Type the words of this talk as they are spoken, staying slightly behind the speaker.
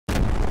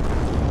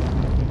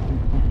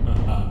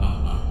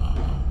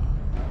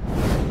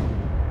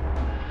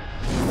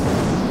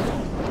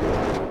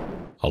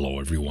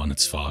Hello everyone,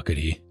 it's Farket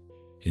here.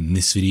 In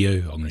this video,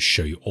 I'm going to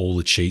show you all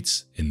the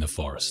cheats in the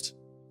forest.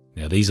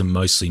 Now these are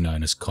mostly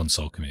known as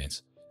console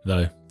commands,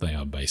 though they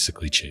are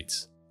basically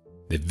cheats.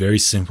 They're very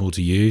simple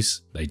to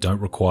use, they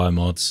don't require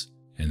mods,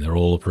 and they're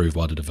all approved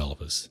by the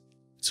developers.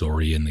 It's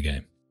already in the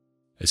game.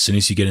 As soon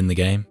as you get in the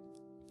game,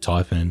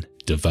 type in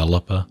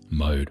developer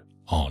mode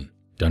on.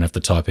 Don't have to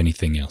type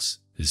anything else.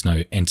 There's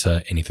no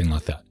enter, anything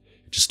like that.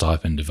 Just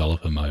type in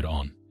developer mode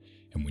on.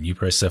 And when you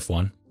press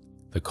F1,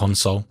 the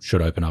console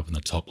should open up in the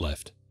top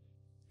left.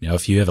 Now,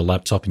 if you have a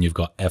laptop and you've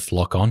got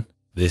F-lock on,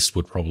 this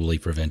would probably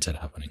prevent it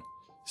happening.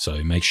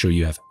 So make sure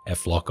you have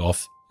F-lock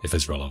off if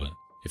it's relevant.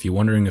 If you're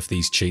wondering if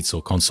these cheats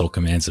or console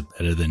commands are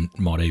better than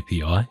Mod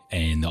API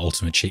and the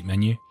ultimate cheat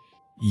menu,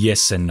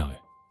 yes and no.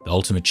 The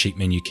ultimate cheat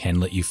menu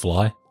can let you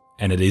fly,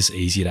 and it is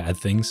easy to add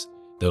things,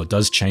 though it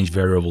does change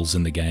variables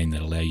in the game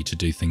that allow you to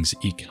do things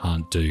that you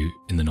can't do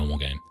in the normal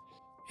game.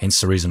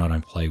 Hence the reason I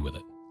don't play with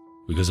it.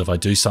 Because if I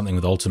do something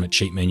with ultimate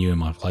cheat menu in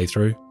my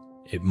playthrough,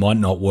 it might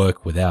not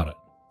work without it,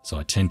 so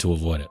I tend to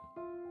avoid it.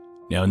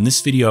 Now in this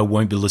video I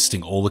won't be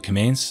listing all the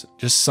commands,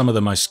 just some of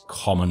the most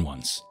common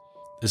ones.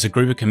 There's a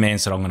group of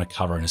commands that I'm going to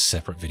cover in a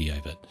separate video,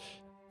 but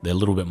they're a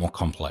little bit more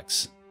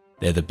complex.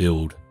 They're the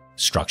build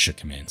structure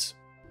commands.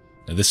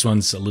 Now this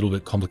one's a little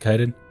bit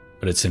complicated,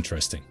 but it's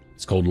interesting.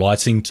 It's called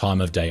lighting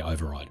time of day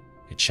override.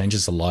 It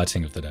changes the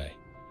lighting of the day.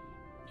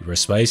 You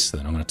press space,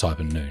 then I'm going to type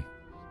in noon.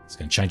 It's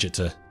going to change it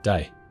to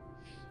day.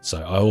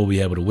 So I will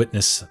be able to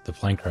witness the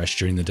plane crash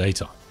during the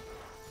daytime.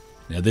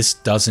 Now this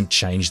doesn't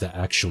change the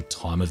actual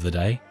time of the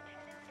day.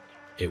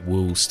 It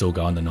will still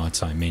go into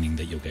nighttime, meaning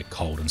that you'll get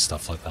cold and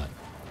stuff like that.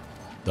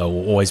 There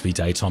will always be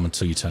daytime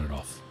until you turn it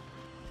off.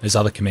 There's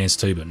other commands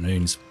too, but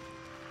noon's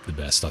the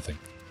best, I think.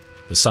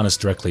 The sun is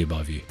directly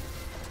above you.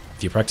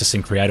 If you're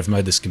practicing creative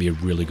mode, this can be a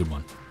really good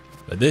one.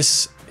 But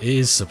this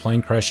is a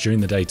plane crash during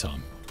the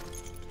daytime.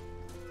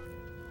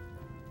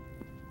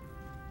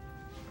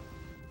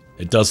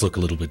 It does look a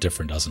little bit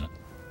different, doesn't it?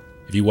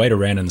 If you wait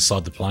around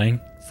inside the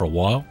plane for a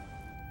while,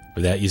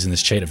 without using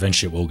this cheat,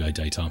 eventually it will go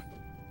daytime.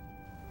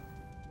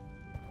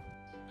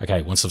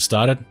 Okay, once I've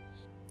started,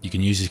 you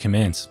can use your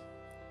commands.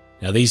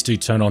 Now these do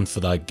turn on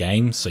for the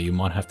game, so you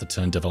might have to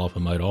turn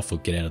developer mode off or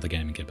get out of the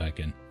game and get back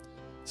in.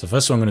 So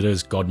first what I'm going to do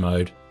is God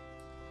mode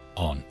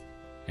on.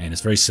 And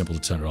it's very simple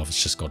to turn it off,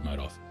 it's just God mode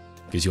off.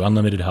 It gives you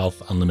unlimited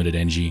health, unlimited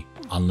energy,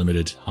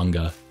 unlimited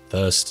hunger,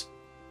 thirst,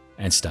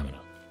 and stamina.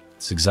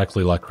 It's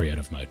exactly like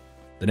creative mode.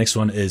 The next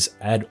one is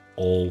add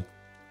all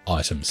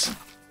items.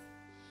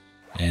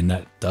 And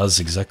that does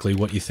exactly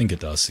what you think it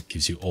does. It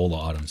gives you all the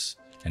items.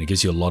 And it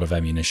gives you a lot of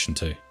ammunition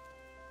too.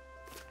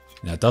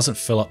 Now it doesn't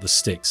fill up the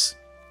sticks,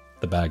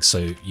 the bags.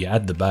 So you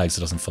add the bags,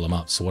 it doesn't fill them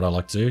up. So what I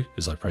like to do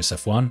is I press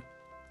F1,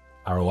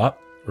 arrow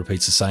up,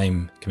 repeats the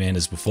same command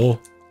as before,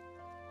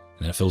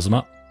 and then it fills them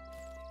up.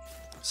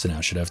 So now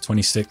I should have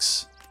 20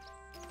 sticks,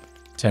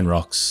 10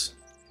 rocks.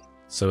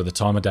 So with the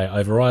time of day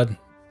override,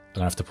 I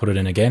don't have to put it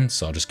in again,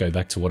 so I'll just go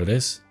back to what it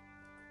is.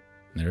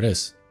 And there it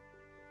is.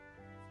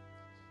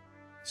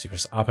 So you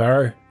press up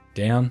arrow,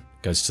 down,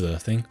 goes to the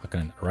thing. I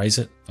can erase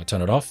it. If I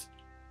turn it off,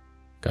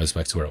 it goes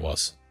back to where it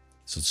was.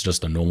 So it's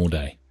just a normal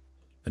day.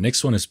 The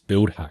next one is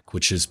build hack,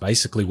 which is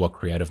basically what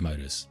creative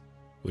mode is,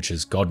 which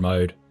is God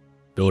mode,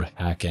 build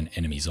hack, and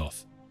enemies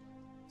off.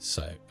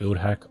 So build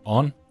hack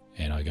on,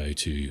 and I go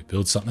to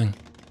build something.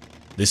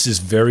 This is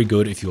very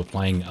good if you're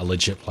playing a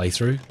legit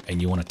playthrough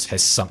and you want to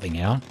test something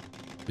out,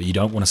 but you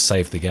don't want to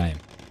save the game.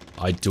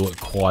 I do it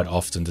quite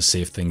often to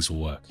see if things will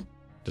work.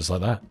 Just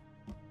like that.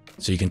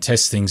 So you can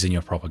test things in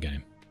your proper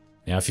game.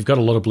 Now, if you've got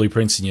a lot of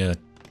blueprints and you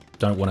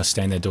don't want to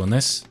stand there doing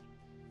this,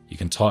 you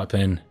can type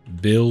in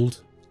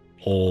build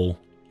all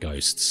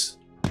ghosts.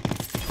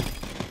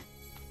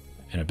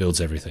 And it builds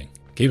everything.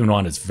 Keep in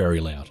mind, it's very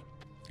loud.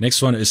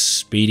 Next one is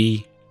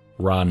speedy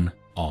run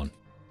on.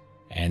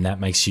 And that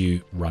makes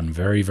you run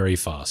very, very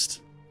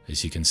fast,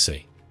 as you can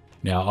see.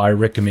 Now, I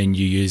recommend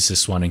you use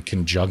this one in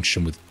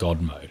conjunction with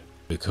God mode,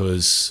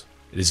 because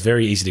it is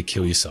very easy to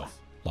kill yourself,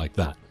 like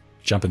that.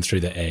 Jumping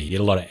through the air, you get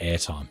a lot of air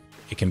time.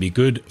 It can be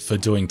good for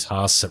doing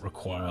tasks that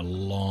require a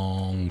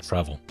long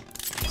travel.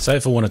 Say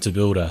if I wanted to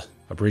build a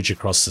bridge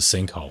across the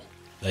sinkhole.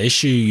 The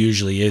issue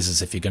usually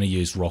is if you're going to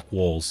use rock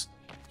walls,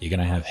 you're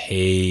going to have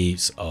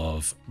heaps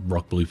of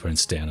rock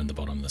blueprints down in the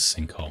bottom of the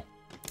sinkhole.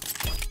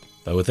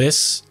 But with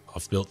this,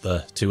 I've built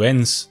the two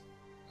ends.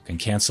 I can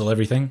cancel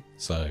everything.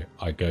 So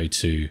I'll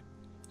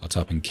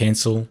type in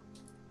cancel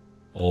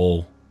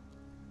all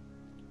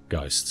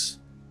ghosts.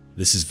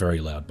 This is very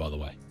loud, by the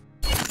way.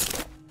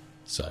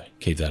 So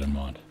keep that in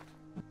mind.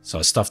 So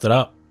I stuffed it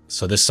up.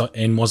 So this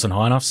end wasn't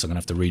high enough, so I'm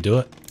going to have to redo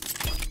it.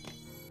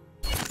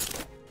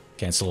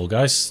 Cancel all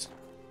ghosts.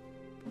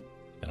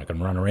 Then I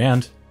can run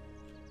around.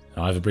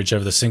 And I have a bridge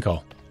over the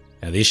sinkhole.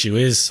 Now the issue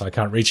is I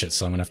can't reach it,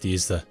 so I'm going to have to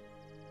use the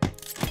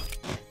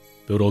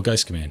build all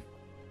ghost command.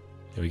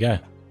 Here we go.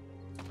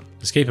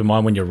 Just keep in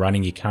mind when you're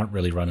running, you can't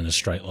really run in a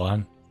straight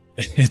line.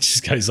 It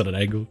just goes on an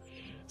angle.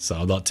 So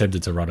I'm not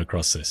tempted to run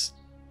across this.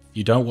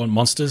 You don't want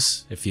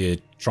monsters. If you're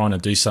trying to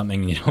do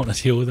something and you don't want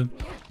to deal with them,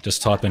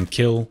 just type in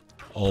kill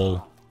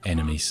all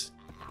enemies.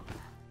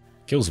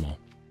 kills them all.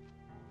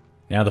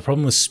 Now the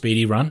problem with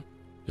speedy run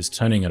is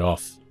turning it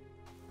off.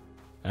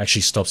 It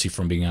actually stops you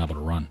from being able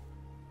to run.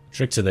 The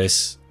trick to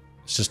this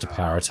is just a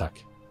power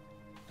attack,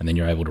 and then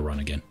you're able to run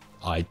again.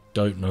 I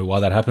don't know why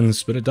that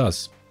happens, but it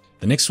does.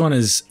 The next one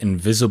is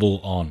invisible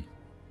on.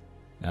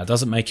 Now it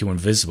doesn't make you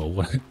invisible.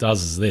 What it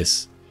does is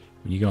this.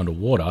 When you go into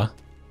water,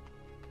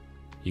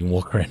 you can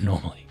walk around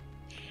normally.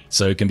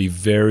 So it can be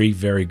very,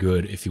 very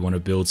good if you want to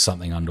build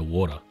something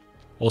underwater.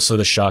 Also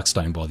the sharks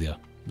don't bother you,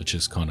 which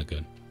is kind of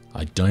good.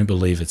 I don't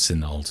believe it's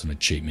in the ultimate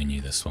cheat menu,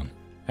 this one.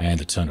 And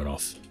to turn it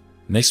off.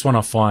 Next one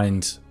I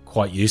find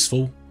quite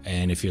useful,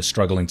 and if you're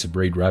struggling to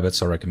breed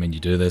rabbits, I recommend you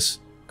do this,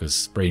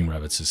 because breeding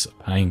rabbits is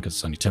a pain, because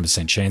it's only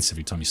 10% chance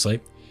every time you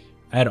sleep.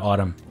 Add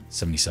item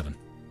 77.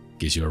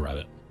 Gives you a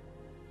rabbit.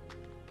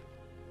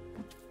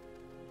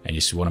 And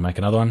you want to make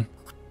another one,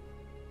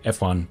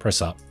 F1,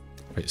 press up,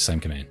 put the same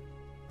command.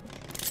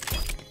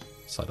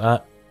 Just like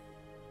that.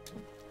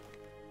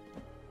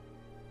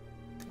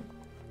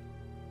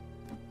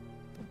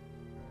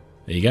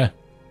 There you go.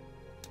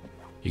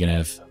 You're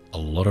going to have a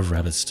lot of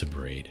rabbits to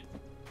breed.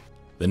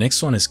 The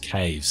next one is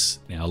caves.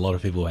 Now, a lot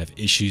of people have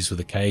issues with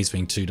the caves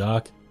being too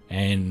dark,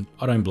 and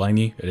I don't blame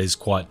you. It is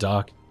quite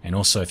dark, and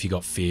also if you've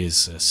got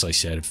fears,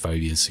 associated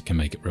phobias, it can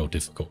make it real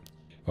difficult.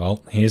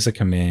 Well, here's a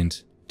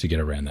command to get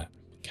around that.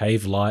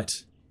 Cave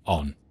light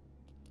on.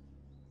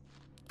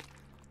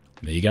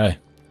 There you go.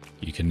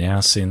 You can now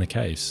see in the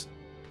caves,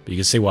 but you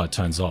can see why it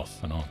turns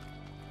off and on.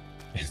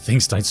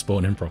 Things don't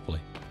spawn in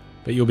properly,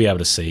 but you'll be able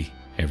to see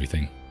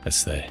everything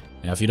that's there.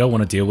 Now, if you don't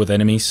want to deal with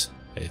enemies,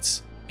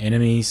 it's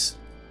enemies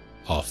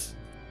off,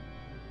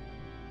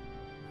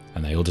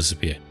 and they all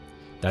disappear.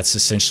 That's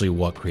essentially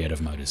what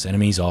creative mode is.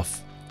 Enemies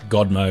off,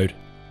 God mode,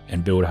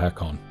 and build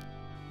hack on.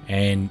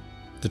 And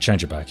to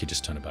change it back, you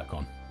just turn it back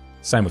on.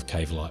 Same with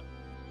cave light.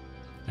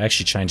 It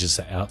actually changes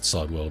the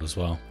outside world as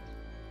well.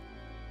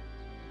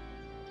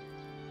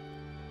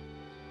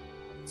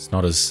 It's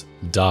not as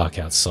dark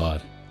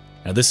outside.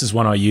 Now this is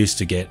one I use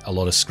to get a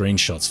lot of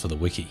screenshots for the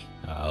wiki.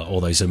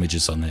 All those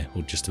images on there,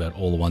 or just about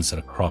all the ones that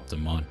are cropped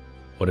in mine.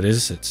 What it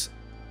is, it's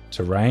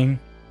terrain,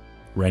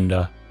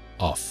 render,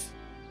 off.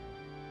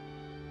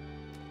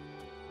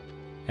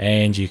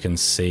 And you can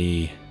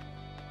see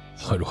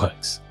how it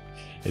works.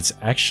 It's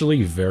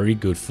actually very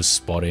good for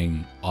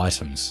spotting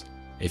items.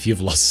 If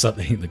you've lost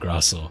something in the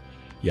grass or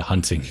you're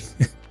hunting,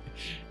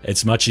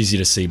 it's much easier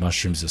to see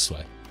mushrooms this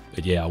way.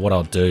 But yeah, what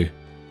I'll do,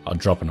 I'll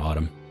drop an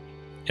item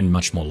in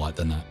much more light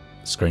than that.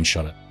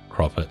 Screenshot it,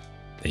 crop it,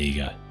 there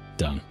you go,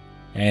 done.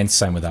 And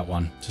same with that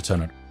one. To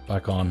turn it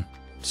back on,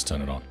 just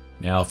turn it on.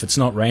 Now, if it's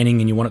not raining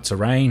and you want it to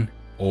rain,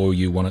 or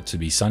you want it to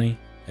be sunny,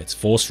 it's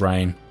force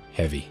rain,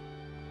 heavy.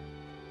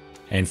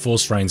 And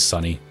force rain,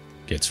 sunny,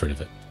 gets rid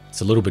of it.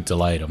 It's a little bit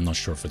delayed, I'm not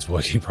sure if it's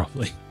working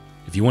properly.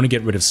 If you want to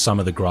get rid of some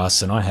of the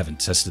grass, and I haven't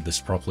tested this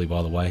properly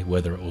by the way,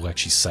 whether it will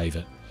actually save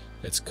it.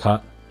 It's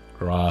cut,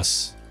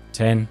 grass,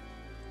 10,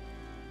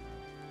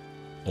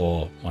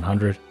 or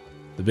 100.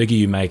 The bigger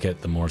you make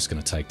it, the more it's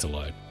going to take to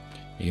load.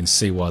 You can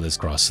see why there's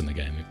grass in the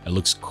game. It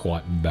looks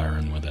quite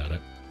barren without it.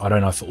 I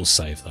don't know if it will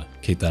save though.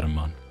 Keep that in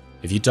mind.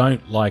 If you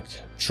don't like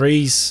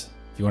trees,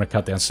 if you want to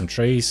cut down some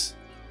trees,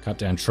 cut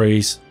down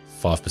trees,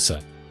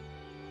 5%.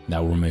 That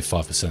will remove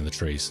 5% of the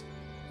trees.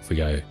 If we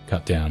go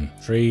cut down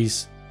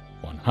trees,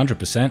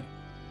 100%,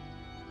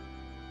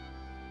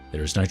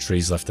 there is no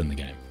trees left in the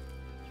game.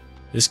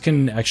 This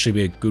can actually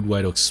be a good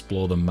way to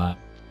explore the map,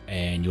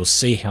 and you'll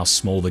see how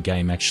small the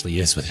game actually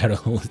is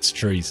without all its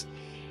trees.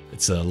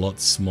 It's a lot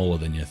smaller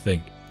than you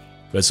think.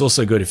 But it's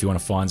also good if you want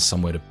to find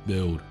somewhere to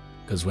build,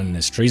 because when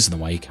there's trees in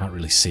the way, you can't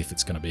really see if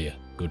it's going to be a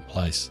good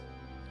place.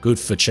 Good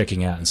for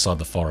checking out inside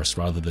the forest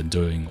rather than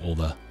doing all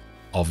the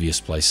obvious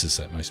places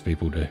that most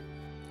people do.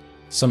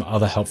 Some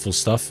other helpful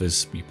stuff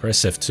is you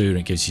press F2 and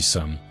it gives you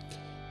some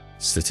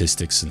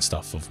statistics and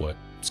stuff of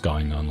what's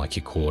going on, like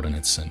your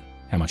coordinates and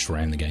how much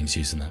RAM the game's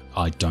using that.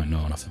 I don't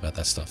know enough about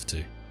that stuff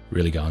to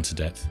really go into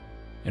depth.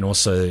 And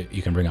also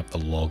you can bring up the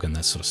log and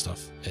that sort of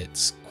stuff.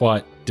 It's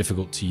quite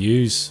difficult to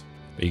use,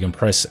 but you can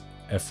press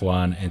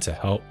F1 and to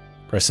help.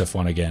 Press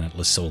F1 again, it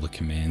lists all the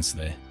commands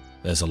there.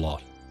 There's a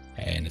lot.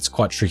 And it's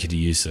quite tricky to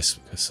use this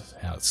because of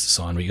how it's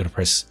designed, but you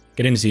gotta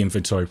get into the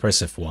inventory,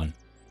 press F1,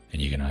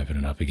 and you can open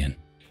it up again.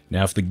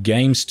 Now, if the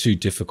game's too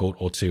difficult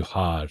or too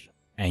hard,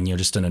 and you're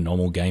just in a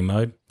normal game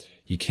mode,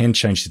 you can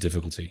change the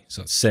difficulty.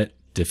 So it's set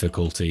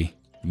difficulty,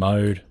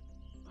 mode,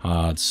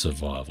 hard,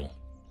 survival.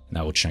 And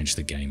that will change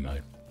the game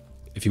mode.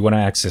 If you want to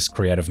access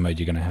creative mode,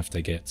 you're going to have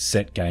to get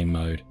set game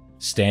mode,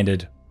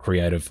 standard,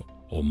 creative,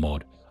 or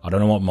mod. I don't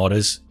know what mod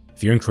is.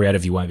 If you're in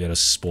creative, you won't be able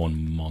to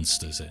spawn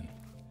monsters in.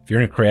 If you're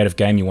in a creative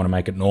game, you want to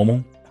make it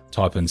normal,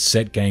 type in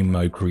set game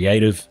mode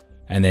creative,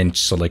 and then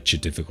select your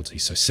difficulty.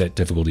 So set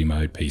difficulty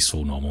mode,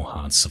 peaceful, normal,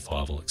 hard,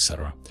 survival,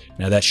 etc.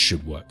 Now that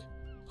should work.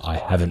 I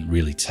haven't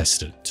really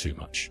tested it too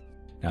much.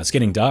 Now it's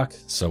getting dark,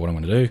 so what I'm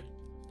going to do,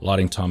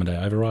 lighting time of day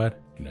override,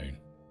 noon.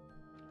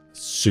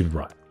 Super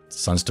bright. The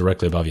sun's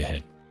directly above your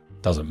head.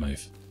 Doesn't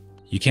move.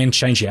 You can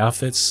change your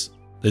outfits.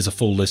 There's a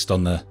full list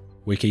on the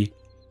wiki.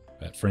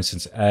 But for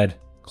instance, add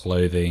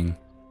clothing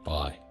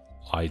by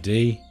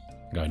ID,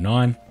 go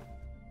 9,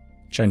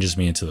 changes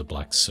me into the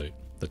black suit,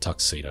 the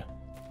tuxedo.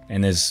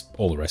 And there's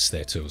all the rest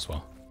there too as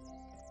well.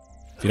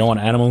 If you don't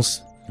want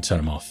animals, you turn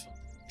them off.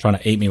 Trying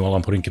to eat me while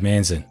I'm putting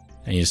commands in,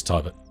 and you just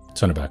type it.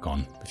 Turn it back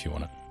on if you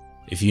want it.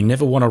 If you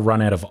never want to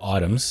run out of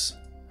items,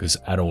 because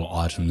add all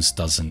items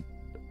doesn't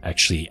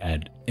actually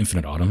add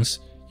infinite items,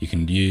 you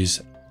can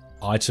use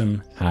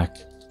item hack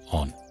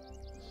on.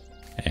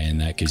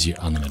 And that gives you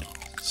unlimited.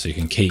 So you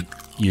can keep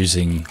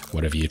using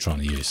whatever you're trying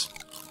to use.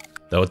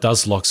 Though it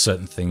does lock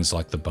certain things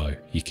like the bow,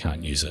 you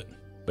can't use it.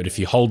 But if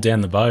you hold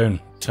down the bow and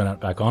turn it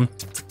back on,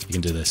 you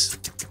can do this.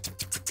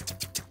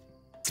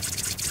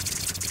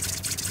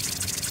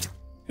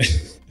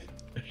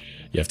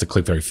 You have to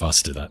click very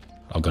fast to do that.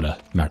 I've got a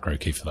macro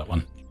key for that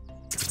one.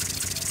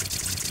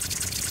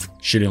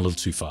 Shooting a little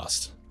too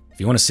fast. If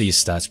you want to see your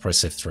stats,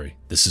 press F3.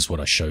 This is what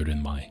I showed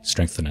in my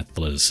strength and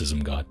athleticism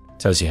guide.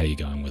 Tells you how you're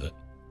going with it.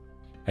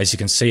 As you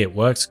can see, it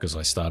works because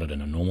I started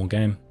in a normal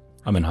game.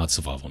 I'm in hard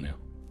survival now.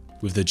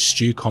 With the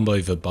stew combo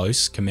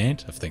verbose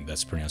command, I think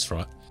that's pronounced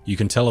right, you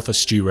can tell if a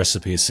stew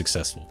recipe is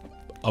successful.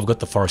 I've got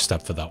the forest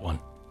app for that one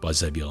by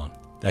Zebulon.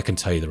 That can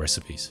tell you the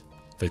recipes.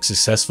 If it's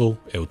successful,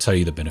 it will tell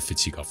you the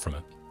benefits you got from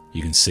it.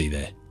 You can see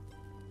there.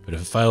 But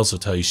if it fails,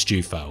 it'll tell you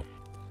stew failed.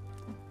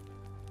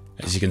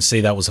 As you can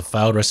see, that was a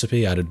failed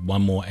recipe. I added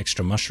one more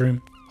extra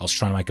mushroom. I was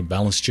trying to make a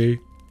balanced stew,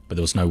 but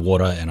there was no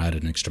water and I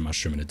added an extra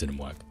mushroom and it didn't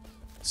work.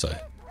 So,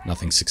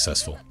 nothing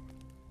successful.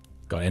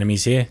 Got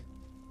enemies here.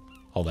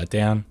 Hold that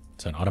down.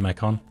 Turn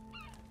automac on.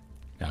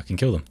 Now I can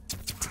kill them.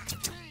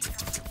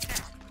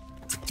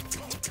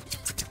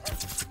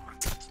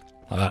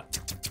 Like that.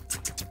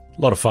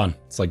 A lot of fun.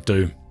 It's like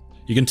Doom.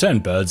 You can turn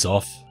birds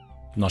off.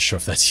 I'm not sure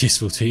if that's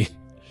useful to you.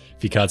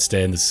 If you can't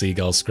stand the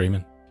seagulls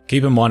screaming.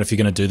 Keep in mind if you're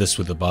going to do this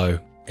with the bow,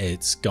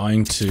 it's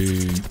going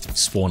to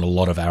spawn a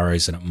lot of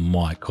arrows and it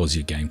might cause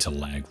your game to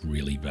lag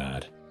really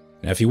bad.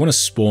 Now if you want to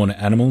spawn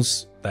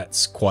animals,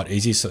 that's quite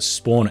easy. So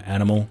spawn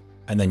animal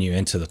and then you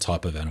enter the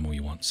type of animal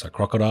you want. So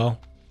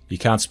crocodile. You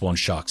can't spawn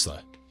sharks though.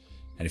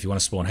 And if you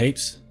want to spawn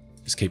heaps,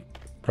 just keep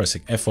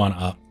pressing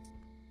F1 up.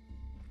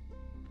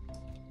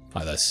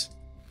 Like this.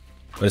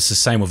 But it's the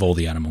same with all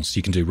the animals.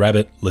 You can do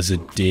rabbit,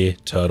 lizard, deer,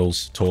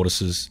 turtles,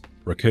 tortoises,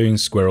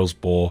 raccoons, squirrels,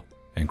 boar,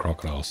 and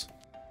crocodiles.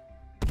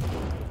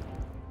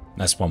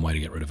 That's one way to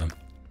get rid of them.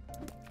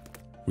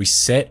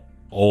 Reset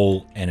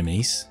all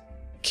enemies,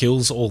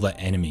 kills all the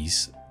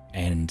enemies,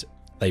 and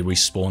they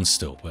respawn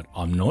still, but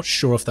I'm not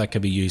sure if that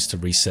can be used to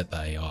reset the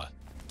AI.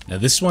 Now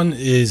this one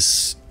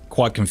is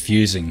quite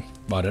confusing,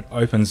 but it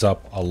opens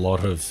up a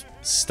lot of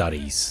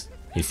studies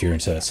if you're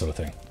into that sort of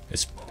thing.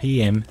 It's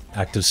PM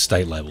active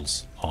state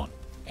levels on.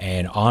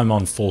 And I'm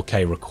on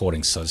 4K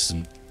recording, so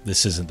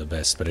this isn't the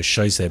best, but it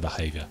shows their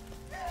behavior.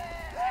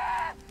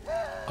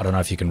 I don't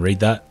know if you can read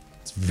that.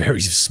 It's very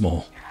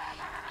small.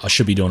 I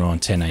should be doing it on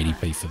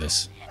 1080p for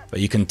this. But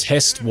you can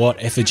test what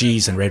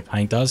effigies and red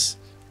paint does.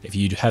 If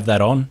you have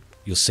that on,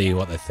 you'll see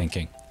what they're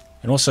thinking.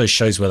 It also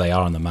shows where they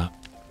are on the map.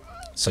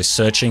 So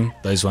searching,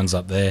 those ones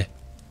up there,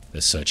 they're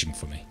searching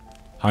for me.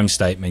 Home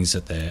state means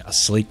that they're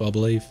asleep, I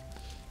believe.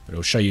 But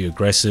it'll show you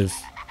aggressive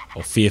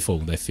or fearful.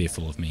 They're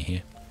fearful of me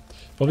here.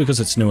 Probably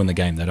because it's new in the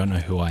game, they don't know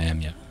who I am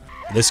yet.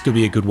 This could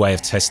be a good way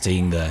of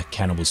testing the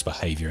cannibal's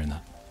behavior in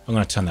that. I'm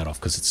going to turn that off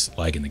because it's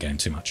lagging the game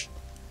too much.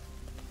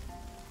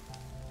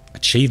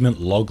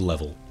 Achievement log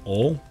level,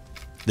 all.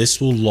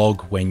 This will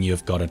log when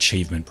you've got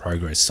achievement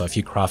progress. So if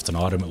you craft an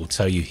item, it will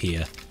tell you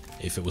here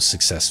if it was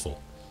successful.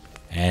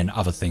 And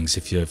other things,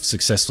 if you've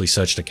successfully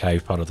searched a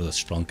cave, part of the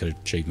Splunker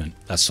achievement,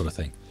 that sort of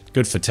thing.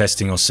 Good for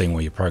testing or seeing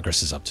where your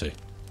progress is up to.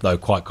 Though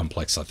quite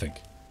complex, I think.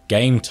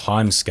 Game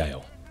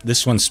timescale.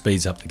 This one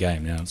speeds up the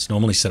game. Now, it's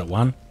normally set at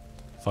 1.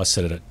 If I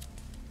set it at...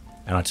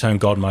 and I turn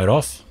God mode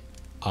off,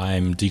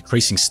 I'm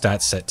decreasing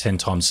stats at 10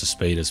 times the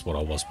speed as what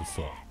I was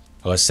before.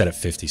 I set at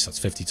 50, so it's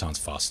 50 times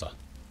faster.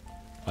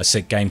 I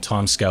set game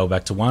timescale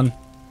back to 1,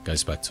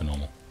 goes back to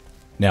normal.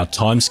 Now,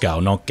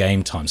 timescale, not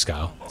game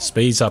timescale,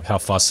 speeds up how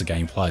fast the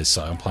game plays,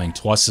 so I'm playing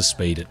twice the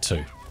speed at 2.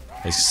 As you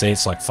can see,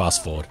 it's like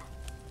fast forward.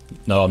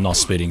 No, I'm not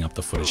speeding up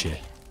the footage here.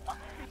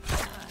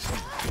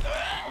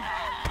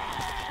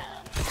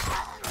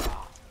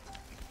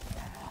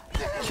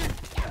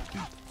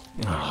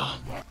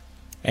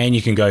 And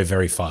you can go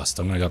very fast.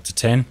 I'm going to go up to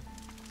 10.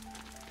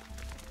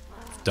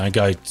 Don't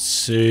go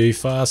too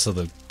fast or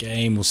the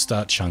game will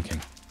start chunking.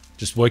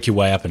 Just work your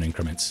way up in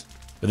increments.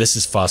 But this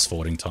is fast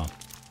forwarding time.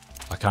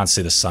 I can't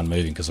see the sun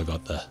moving because I've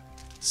got the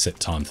set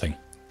time thing.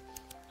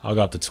 I'll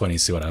go up to 20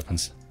 and see what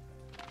happens.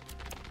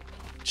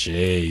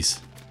 Jeez.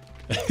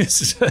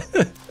 This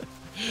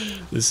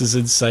is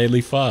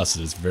insanely fast.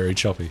 It's very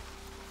choppy.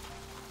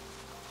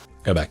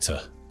 Go back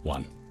to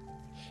 1.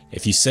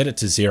 If you set it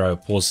to 0,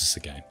 it pauses the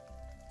game.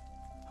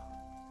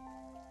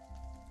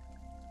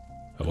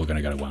 But we're going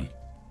to go to 1.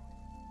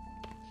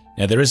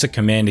 Now there is a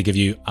command to give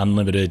you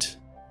unlimited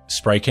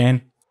spray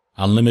can,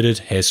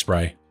 unlimited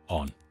hairspray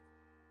on.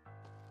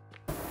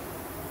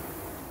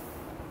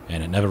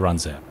 And it never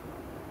runs out.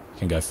 It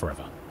can go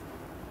forever.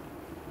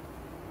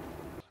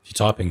 If you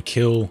type in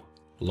kill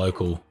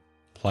local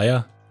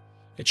player,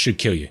 It should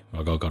kill you.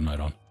 I got God mode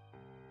on.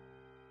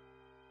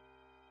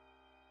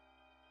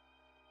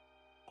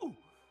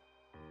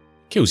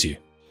 Kills you.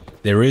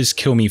 There is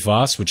Kill Me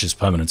Fast, which is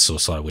permanent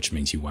suicide, which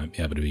means you won't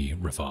be able to be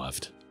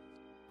revived.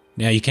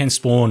 Now you can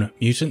spawn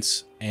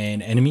mutants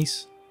and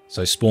enemies.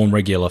 So spawn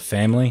regular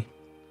family.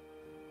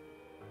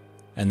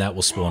 And that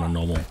will spawn a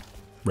normal,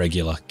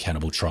 regular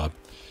cannibal tribe.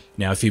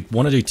 Now if you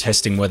want to do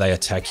testing where they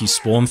attack you,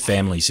 spawn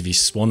families. If you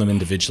spawn them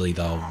individually,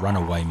 they'll run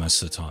away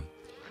most of the time.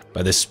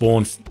 But there's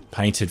spawn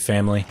painted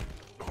family.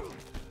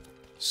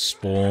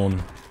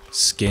 Spawn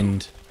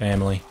skinned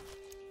family.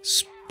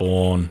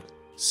 Spawn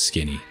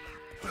skinny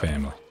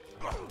family.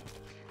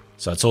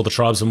 So it's all the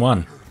tribes in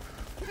one.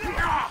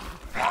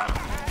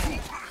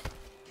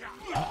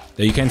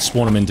 There you can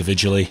spawn them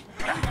individually.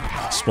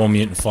 Spawn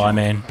mutant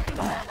fireman.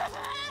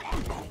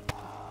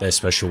 They're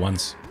special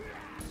ones.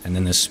 And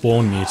then there's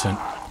spawn mutant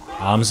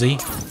Armsy.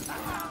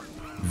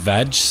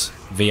 Vags.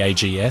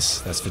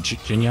 V-A-G-S. That's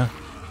Virginia.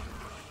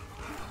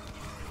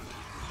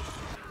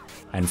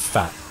 And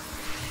Fat.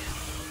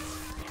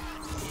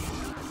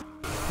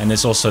 And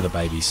there's also the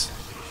babies.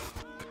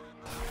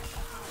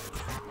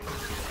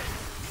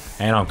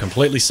 And I'm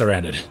completely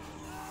surrounded.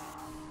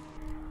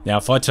 Now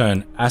if I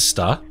turn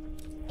Asta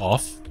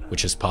off,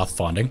 which is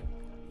pathfinding,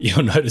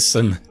 you'll notice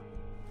him.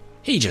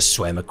 He just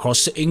swam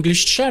across the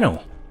English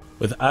Channel.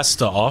 With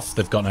Asta off,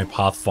 they've got no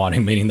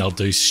pathfinding, meaning they'll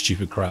do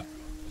stupid crap.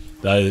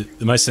 Though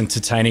the most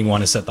entertaining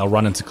one is that they'll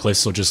run into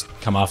cliffs or just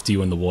come after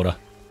you in the water.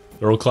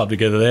 They're all clubbed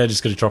together there,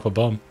 just gonna drop a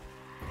bomb.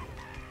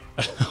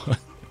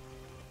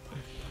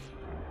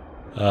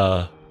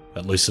 That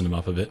loosened them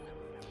up a bit.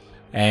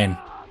 And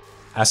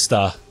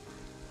Asta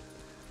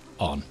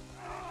on.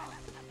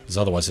 Because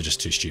otherwise they're just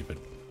too stupid.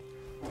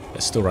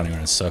 They're still running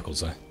around in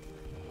circles though.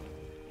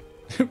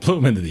 Blew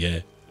them into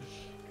the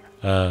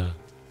air.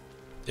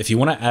 If you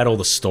want to add all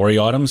the story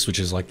items, which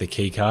is like the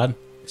key card,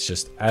 it's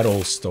just add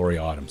all story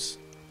items.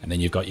 And then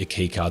you've got your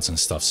key cards and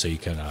stuff so you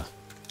can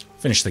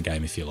finish the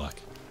game if you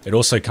like. It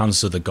also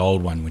comes with the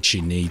gold one, which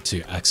you need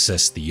to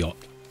access the yacht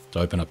to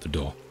open up the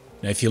door.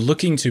 Now if you're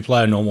looking to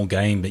play a normal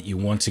game but you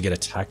want to get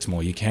attacked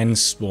more, you can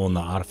spawn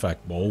the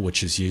artifact ball,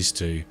 which is used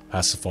to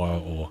pacify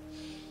or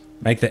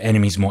make the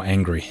enemies more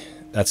angry.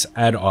 That's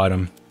add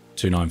item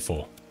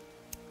 294.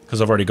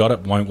 Because I've already got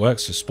it, won't work,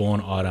 so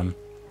spawn item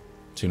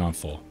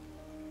 294.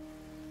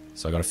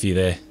 So I got a few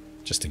there,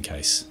 just in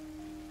case.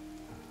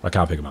 I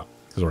can't pick them up,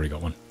 because I already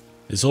got one.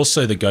 There's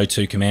also the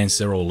go-to commands,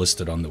 they're all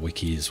listed on the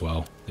wiki as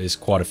well. There's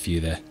quite a few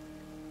there.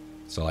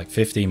 So like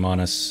 50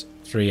 minus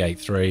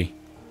 383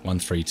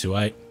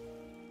 1328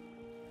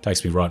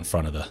 takes me right in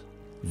front of the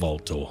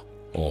vault door.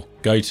 Or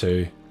go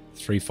to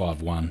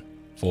 351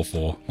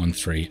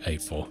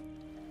 441384.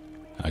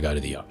 I go to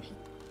the yacht.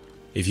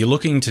 If you're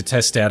looking to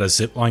test out a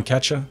zipline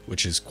catcher,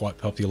 which is quite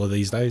popular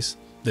these days,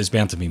 there's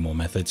bound to be more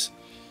methods.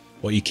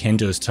 What you can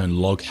do is turn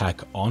log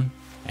hack on,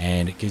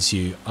 and it gives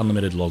you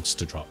unlimited logs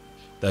to drop.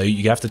 Though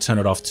you have to turn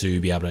it off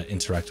to be able to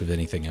interact with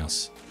anything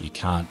else. You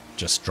can't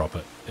just drop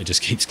it. It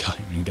just keeps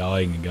going and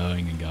going and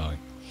going and going.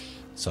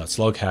 So it's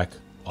log hack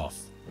off.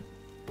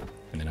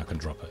 And then I can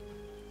drop it.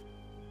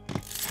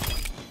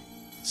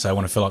 So I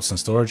want to fill up some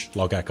storage,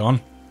 log hack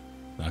on.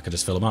 Then I can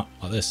just fill them up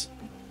like this.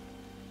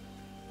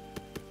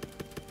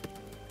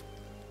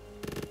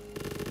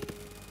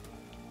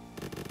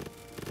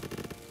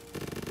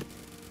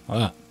 Like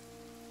that.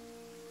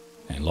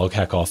 And log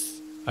hack off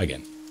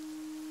again.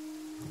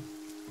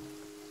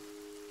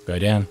 Go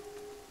down.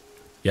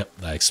 Yep,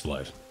 they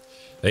explode.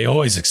 They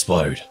always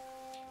explode.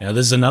 Now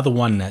there's another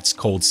one that's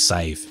called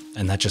save,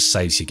 and that just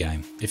saves your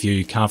game. If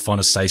you can't find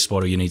a save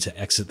spot or you need to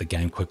exit the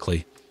game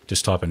quickly,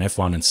 just type in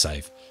F1 and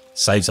save.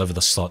 Saves over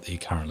the slot that you're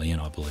currently in,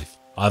 I believe.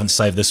 I haven't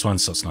saved this one,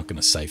 so it's not going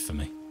to save for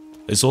me.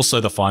 There's also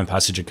the find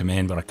passenger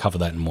command, but I cover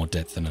that in more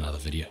depth in another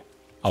video.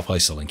 I'll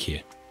place a link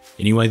here.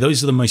 Anyway,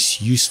 those are the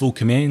most useful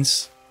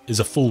commands. There's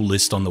a full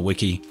list on the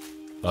wiki.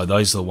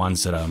 Those are the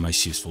ones that are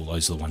most useful.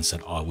 Those are the ones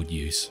that I would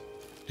use.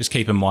 Just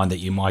keep in mind that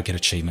you might get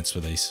achievements for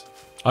these.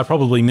 I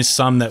probably missed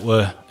some that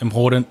were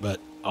important,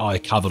 but I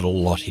covered a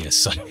lot here,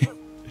 so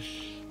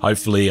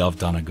hopefully I've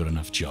done a good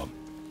enough job.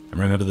 And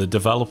remember, the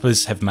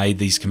developers have made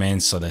these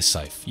commands so they're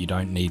safe. You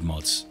don't need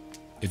mods.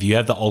 If you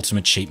have the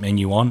ultimate cheat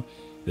menu on,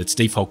 its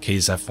default key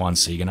is F1,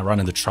 so you're going to run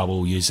into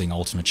trouble using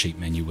ultimate cheat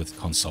menu with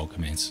console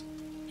commands.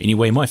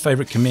 Anyway, my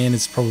favorite command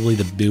is probably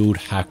the build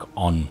hack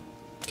on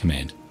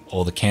command,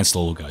 or the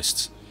cancel all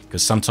ghosts,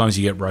 because sometimes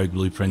you get rogue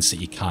blueprints that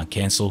you can't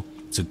cancel.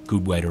 It's a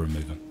good way to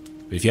remove them.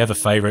 But if you have a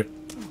favorite,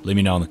 let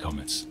me know in the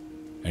comments.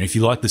 And if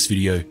you like this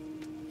video,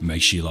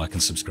 make sure you like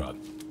and subscribe.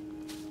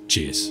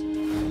 Cheers.